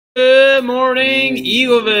Good morning,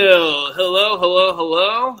 Eagleville. Hello, hello,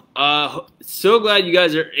 hello. So glad you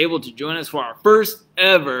guys are able to join us for our first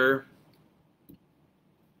ever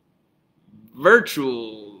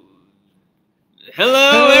virtual.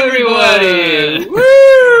 Hello, everybody.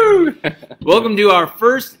 Woo! Welcome to our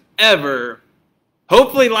first ever,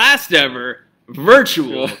 hopefully last ever,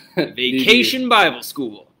 virtual vacation Bible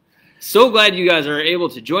school. So glad you guys are able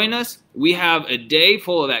to join us. We have a day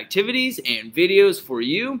full of activities and videos for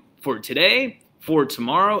you for today, for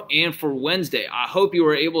tomorrow, and for Wednesday. I hope you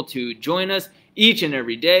are able to join us each and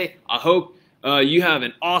every day. I hope you have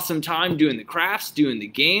an awesome time doing the crafts, doing the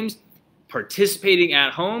games, participating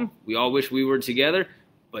at home. We all wish we were together,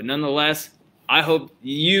 but nonetheless, I hope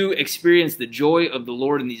you experience the joy of the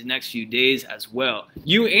Lord in these next few days as well.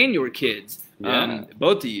 You and your kids,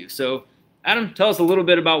 both of you. So Adam, tell us a little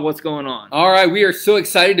bit about what's going on. All right, we are so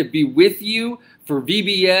excited to be with you for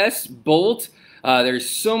VBS Bolt. There's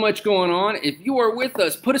so much going on. If you are with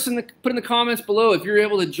us, put in the comments below if you're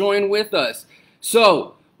able to join with us.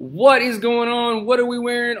 So, what is going on? What are we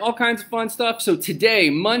wearing? All kinds of fun stuff. So today,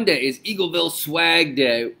 Monday, is Eagleville Swag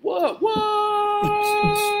Day. What?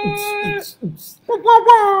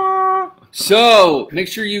 So, make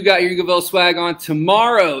sure you got your Eagleville swag on.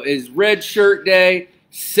 Tomorrow is Red Shirt Day.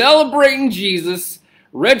 Celebrating Jesus,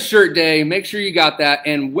 Red Shirt Day, make sure you got that.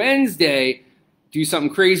 And Wednesday, do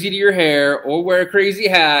something crazy to your hair or wear a crazy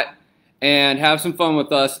hat and have some fun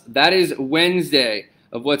with us. That is Wednesday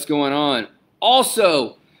of what's going on.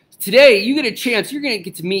 Also, today you get a chance, you're going to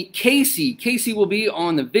get to meet Casey. Casey will be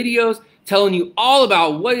on the videos telling you all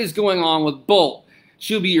about what is going on with Bolt.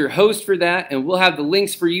 She'll be your host for that, and we'll have the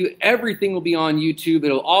links for you. Everything will be on YouTube.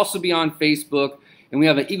 It'll also be on Facebook, and we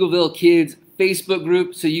have an Eagleville Kids Facebook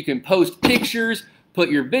group so you can post pictures, put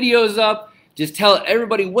your videos up, just tell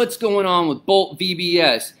everybody what's going on with Bolt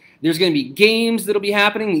VBS. There's going to be games that'll be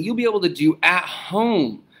happening that you'll be able to do at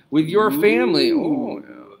home with your family. Oh,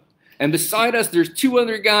 yeah. And beside us, there's two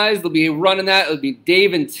other guys. They'll be running that. It'll be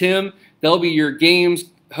Dave and Tim. They'll be your games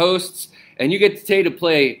hosts. And you get today to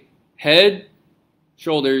play Head,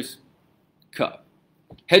 Shoulders, Cup.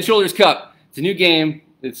 Head, Shoulders, Cup. It's a new game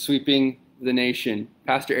that's sweeping the nation.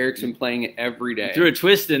 Pastor Erickson playing it every day. You threw a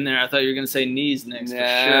twist in there. I thought you were going to say knees next for sure.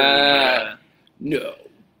 Yeah. No.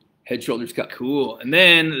 Head, Shoulders, Cup. Cool. And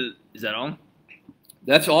then, is that all?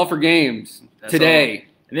 That's all for games today. All.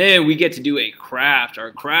 And then we get to do a craft.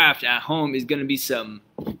 Our craft at home is going to be some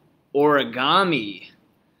origami.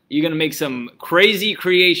 You're going to make some crazy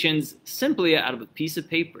creations simply out of a piece of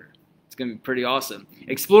paper. It's going to be pretty awesome.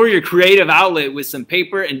 Explore your creative outlet with some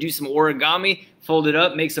paper and do some origami. Fold it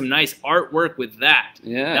up, make some nice artwork with that.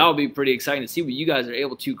 Yeah. That'll be pretty exciting to see what you guys are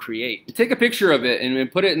able to create. Take a picture of it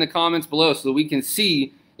and put it in the comments below so that we can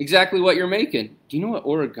see exactly what you're making. Do you know what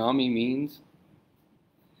origami means?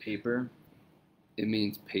 Paper. It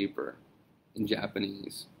means paper in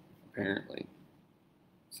Japanese, apparently.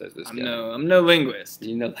 Says this guy. I'm no linguist.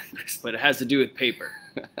 You're no linguist. But it has to do with paper.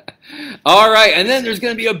 All right, and then there's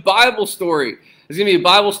going to be a Bible story. There's going to be a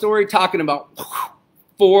Bible story talking about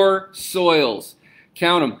 4 soils.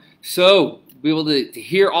 Count them. So we'll be able to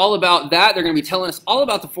hear all about that. They're going to be telling us all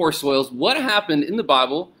about the 4 soils, what happened in the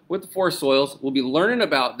Bible with the 4 soils. We'll be learning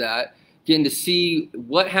about that, getting to see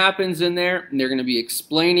what happens in there, and they're going to be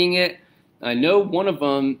explaining it. I know one of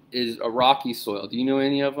them is a rocky soil. Do you know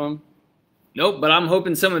any of them? Nope, but I'm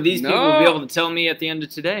hoping some of these people will be able to tell me at the end of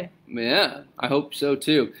today. Yeah, I hope so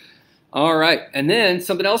too. All right, and then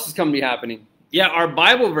something else is coming to be happening. Yeah, our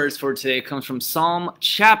Bible verse for today comes from Psalm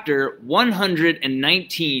chapter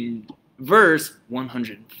 119, verse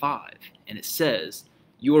 105. And it says,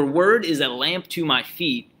 "Your word is a lamp to my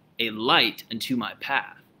feet, a light unto my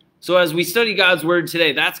path." So as we study God's word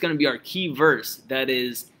today, that's going to be our key verse that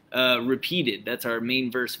is repeated. That's our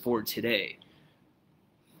main verse for today.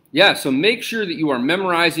 Yeah, so make sure that you are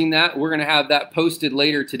memorizing that. We're going to have that posted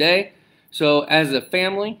later today. So as a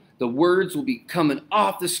family, the words will be coming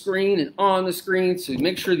off the screen and on the screen. So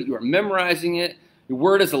make sure that you are memorizing it. Your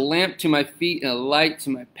word is a lamp to my feet and a light to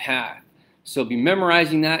my path. So be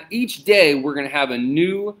memorizing that. Each day we're going to have a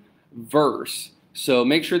new verse. So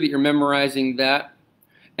make sure that you're memorizing that.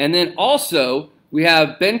 And then also we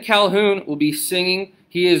have Ben Calhoun will be singing.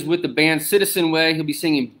 He is with the band Citizen Way. He'll be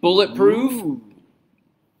singing Bulletproof. Ooh.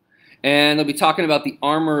 And they'll be talking about the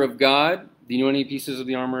armor of God. Do you know any pieces of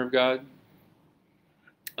the armor of God?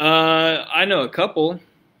 I know a couple.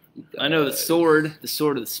 I know the sword of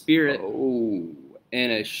the Spirit. Oh,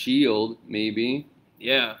 and a shield, maybe.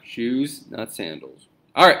 Yeah. Shoes, not sandals.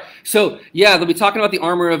 All right, so yeah, they'll be talking about the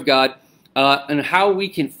armor of God and how we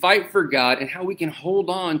can fight for God and how we can hold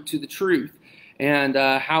on to the truth. and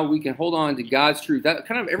how we can hold on to God's truth. That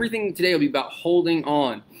kind of everything today will be about holding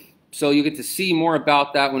on. So you'll get to see more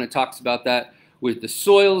about that when it talks about that with the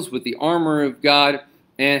soils, with the armor of God,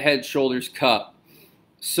 and head, shoulders, cup.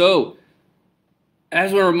 So,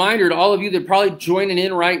 as a reminder to all of you that are probably joining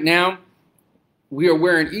in right now, we are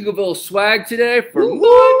wearing Eagleville swag today for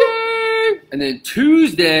Monday. And then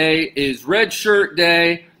Tuesday is Red Shirt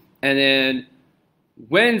Day. And then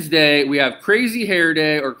Wednesday, we have Crazy Hair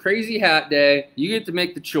Day or Crazy Hat Day. You get to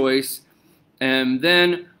make the choice. And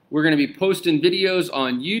then we're going to be posting videos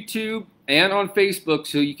on YouTube and on Facebook.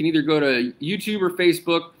 So you can either go to YouTube or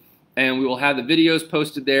Facebook, and we will have the videos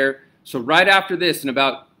posted there. So right after this, in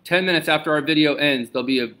about 10 minutes after our video ends, there'll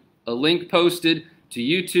be a link posted to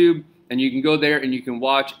YouTube, and you can go there and you can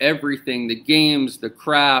watch everything, the games, the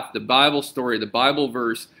craft, the Bible story, the Bible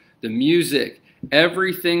verse, the music,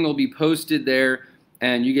 everything will be posted there,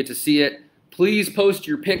 and you get to see it. Please post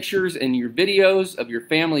your pictures and your videos of your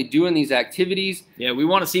family doing these activities. Yeah, we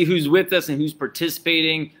want to see who's with us and who's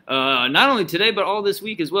participating, not only today, but all this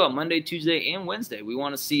week as well, Monday, Tuesday, and Wednesday. We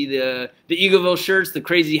want to see the Eagleville shirts, the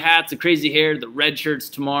crazy hats, the crazy hair, the red shirts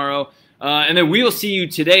tomorrow. And then we will see you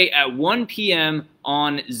today at 1 p.m.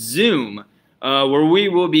 on Zoom, where we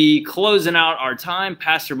will be closing out our time.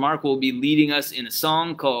 Pastor Mark will be leading us in a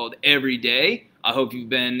song called Every Day. I hope you've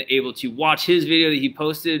been able to watch his video that he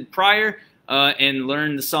posted prior, and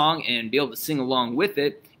learn the song and be able to sing along with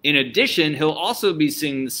it. In addition, he'll also be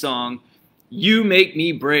singing the song, You Make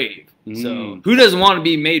Me Brave. So who doesn't want to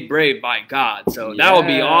be made brave by God? So that will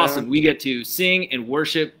be awesome. We get to sing and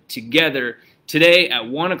worship together today at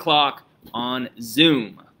 1 o'clock on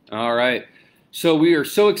Zoom. All right. So we are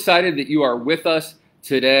so excited that you are with us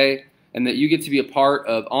today and that you get to be a part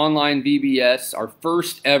of online VBS, our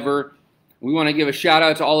first ever. We want to give a shout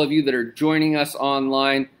out to all of you that are joining us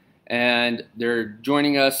online, and they're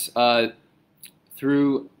joining us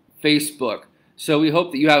through Facebook. So we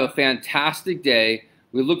hope that you have a fantastic day.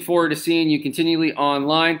 We look forward to seeing you continually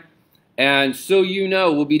online. And so you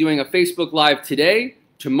know, we'll be doing a Facebook Live today.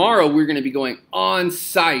 Tomorrow, we're going to be going on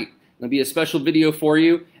site. There'll be a special video for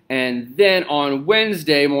you. And then on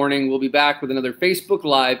Wednesday morning, we'll be back with another Facebook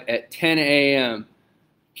Live at 10 a.m.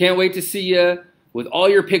 Can't wait to see you with all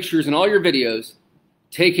your pictures and all your videos.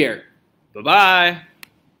 Take care. Bye-bye.